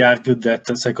 It may be argued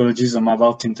that psychologism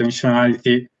about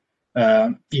intentionality,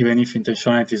 even if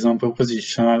intentionality is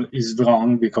non-propositional, is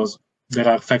wrong because there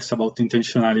are facts about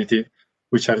intentionality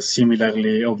which are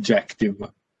similarly objective.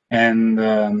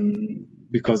 And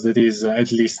because there is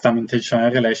at least some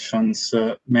intentional relations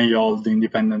may hold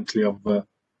independently of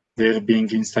they're being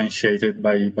instantiated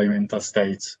by mental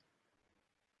states.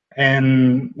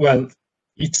 And well,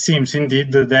 it seems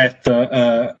indeed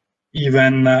that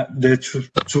even the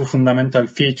two fundamental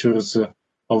features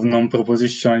of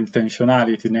non-propositional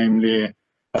intentionality, namely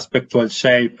aspectual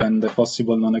shape and the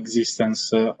possible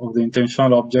non-existence of the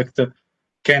intentional object,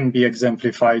 can be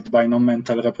exemplified by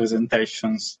non-mental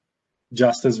representations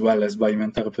just as well as by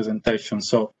mental representations.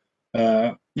 So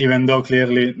even though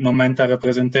clearly non-mental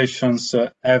representations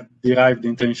have derived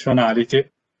intentionality,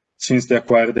 since they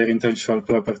acquire their intentional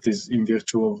properties in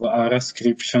virtue of our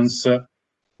ascriptions,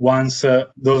 once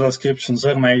those ascriptions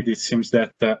are made, it seems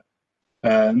that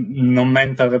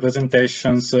non-mental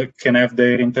representations can have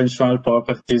their intentional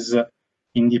properties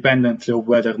independently of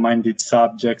whether minded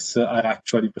subjects are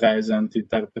actually present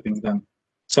interpreting them.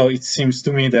 So it seems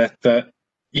to me that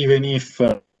even if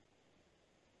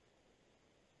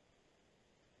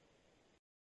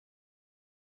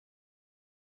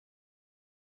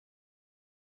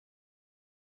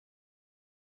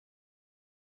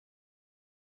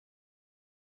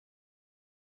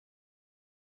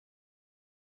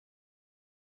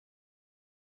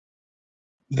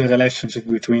the relationship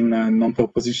between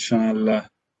non-propositional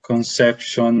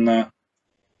conception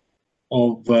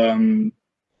of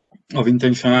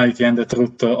intentionality and the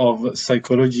truth of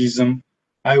psychologism,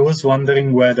 I was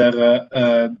wondering whether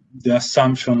the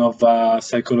assumption of a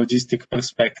psychologistic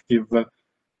perspective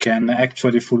can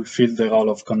actually fulfill the role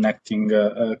of connecting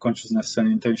consciousness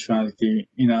and intentionality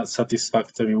in a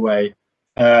satisfactory way.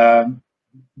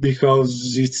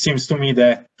 Because it seems to me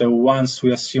that once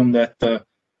we assume that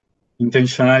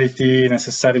intentionality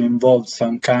necessarily involves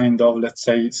some kind of, let's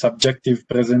say, subjective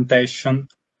presentation,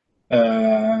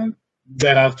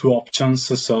 there are two options.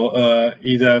 So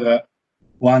either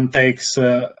one takes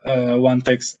the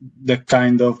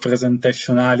kind of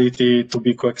presentationality to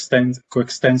be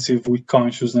coextensive with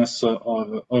consciousness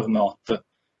or not.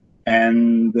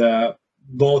 And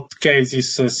both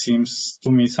cases seems to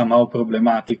me somehow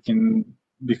problematic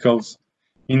because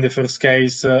in the first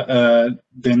case, the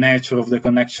nature of the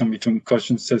connection between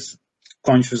consciousness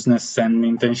and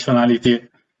intentionality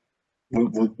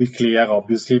would be clear,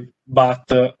 obviously,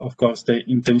 but of course the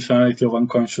intentionality of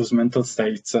unconscious mental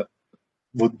states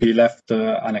would be left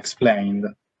unexplained.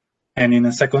 And in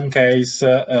a second case,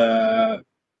 if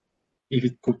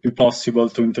it could be possible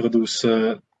to introduce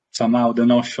somehow the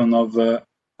notion of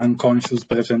unconscious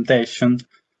presentation,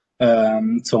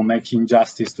 so making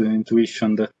justice to the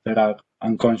intuition that there are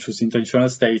unconscious intentional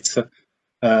states,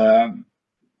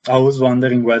 I was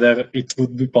wondering whether it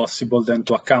would be possible then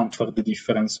to account for the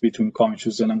difference between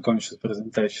conscious and unconscious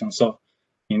presentation. So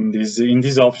in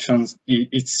these options,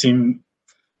 it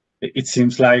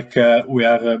seems like we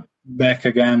are back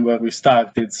again where we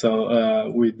started.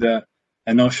 So with a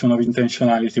notion of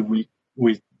intentionality,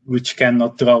 which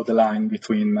cannot draw the line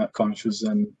between conscious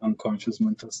and unconscious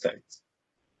mental states.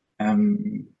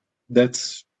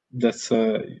 That's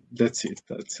it,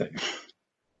 I'd say.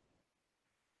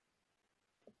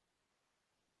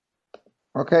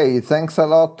 Okay, thanks a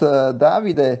lot,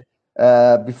 Davide.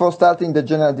 Before starting the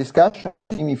general discussion,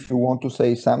 if you want to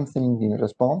say something in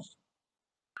response.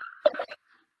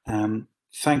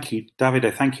 Thank you,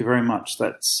 Davide. Thank you very much.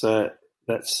 That's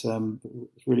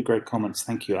really great comments.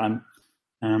 Thank you.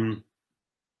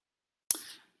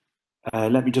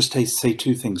 Let me just say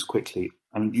two things quickly.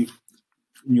 In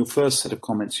your first set of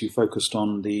comments, you focused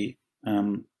on the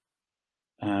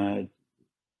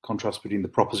contrast between the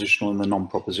propositional and the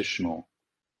non-propositional.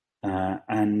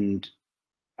 And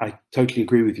I totally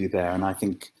agree with you there. And I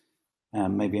think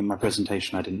maybe in my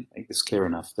presentation I didn't make this clear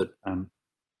enough, that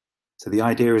so the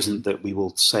idea isn't that we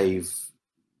will save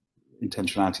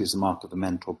intentionality as the mark of the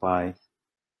mental by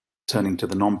turning to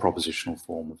the non-propositional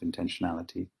form of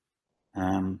intentionality.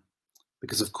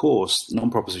 Because of course,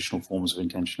 non-propositional forms of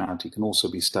intentionality can also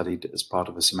be studied as part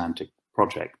of a semantic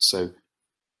project. So,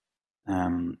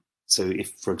 so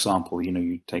if, for example,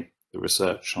 you take the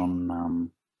research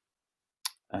on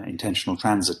intentional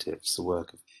transitives, the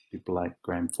work of people like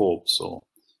Graham Forbes or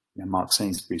Mark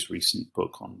Sainsbury's recent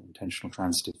book on intentional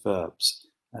transitive verbs.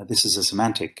 This is a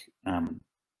semantic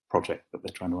project that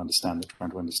they're trying to understand. They're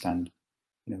trying to understand,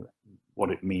 what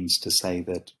it means to say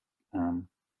that,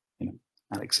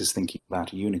 Alex is thinking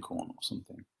about a unicorn or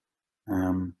something,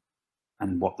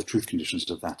 and what the truth conditions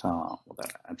of that are, what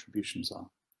their attributions are.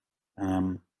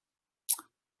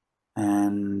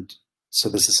 And so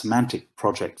there's a semantic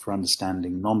project for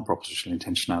understanding non-propositional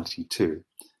intentionality too,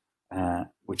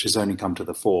 which has only come to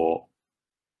the fore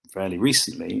fairly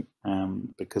recently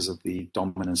because of the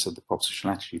dominance of the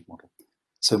propositional attitude model.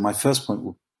 So my first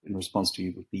point in response to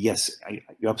you would be, yes,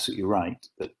 you're absolutely right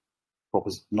that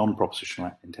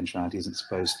non-propositional intentionality isn't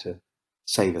supposed to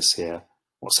save us here.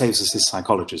 What saves us is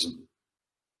psychologism,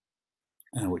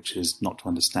 which is not to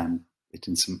understand it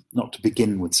not to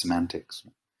begin with semantics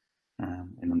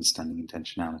in understanding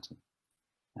intentionality.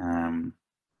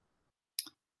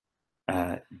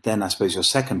 Then I suppose your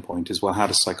second point is, well, how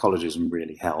does psychologism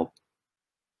really help?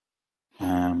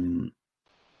 And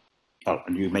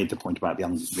you made the point about the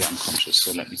unconscious,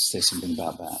 so let me say something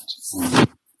about that.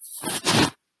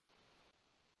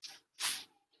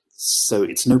 So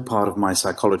it's no part of my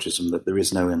psychologism that there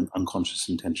is no unconscious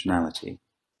intentionality.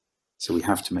 So we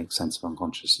have to make sense of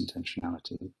unconscious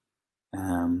intentionality.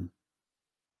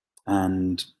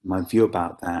 And my view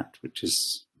about that, which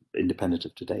is independent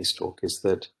of today's talk, is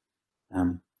that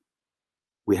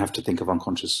we have to think of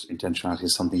unconscious intentionality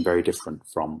as something very different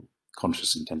from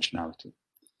conscious intentionality.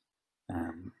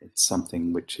 It's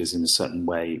something which is, in a certain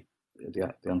way,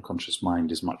 the unconscious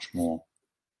mind is much more,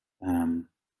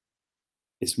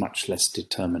 is much less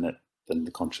determinate than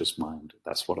the conscious mind.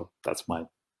 That's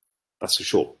a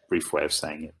short, brief way of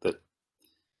saying it. That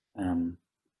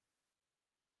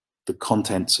the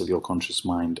contents of your conscious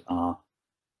mind are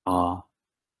are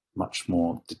much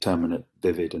more determinate,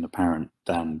 vivid, and apparent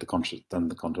than the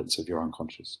contents of your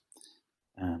unconscious.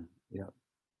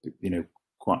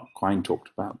 Quine talked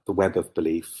about the web of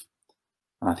belief,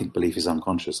 and I think belief is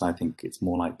unconscious. I think it's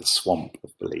more like the swamp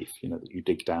of belief. That you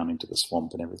dig down into the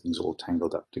swamp and everything's all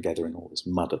tangled up together in all this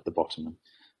mud at the bottom,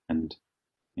 and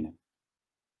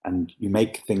you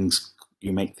make things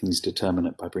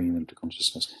determinate by bringing them to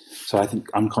consciousness. So I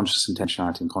think unconscious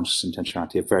intentionality and conscious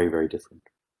intentionality are very, very different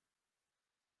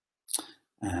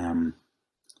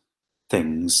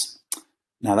things.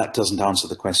 Now, that doesn't answer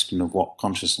the question of what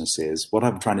consciousness is. What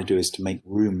I'm trying to do is to make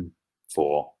room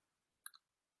for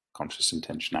conscious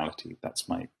intentionality. That's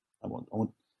I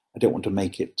don't want to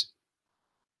make it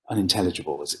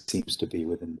unintelligible as it seems to be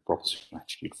within the propositional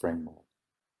attitude framework.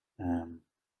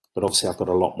 But obviously I've got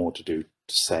a lot more to do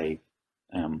to say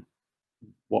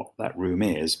what that room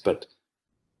is, but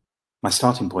my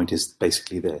starting point is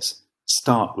basically this.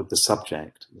 Start with the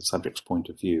subject's point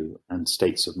of view and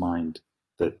states of mind,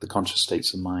 the conscious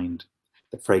states of mind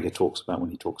that Frege talks about when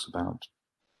he talks about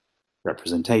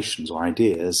representations or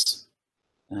ideas.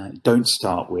 Don't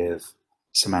start with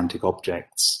semantic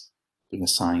objects being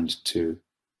assigned to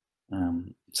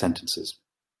sentences.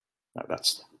 That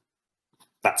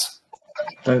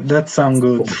sounds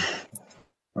good.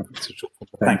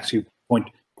 Thanks. You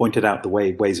pointed out the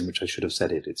ways in which I should have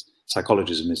said it. It's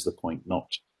psychologism is the point,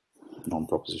 not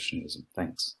non-propositionalism.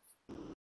 Thanks.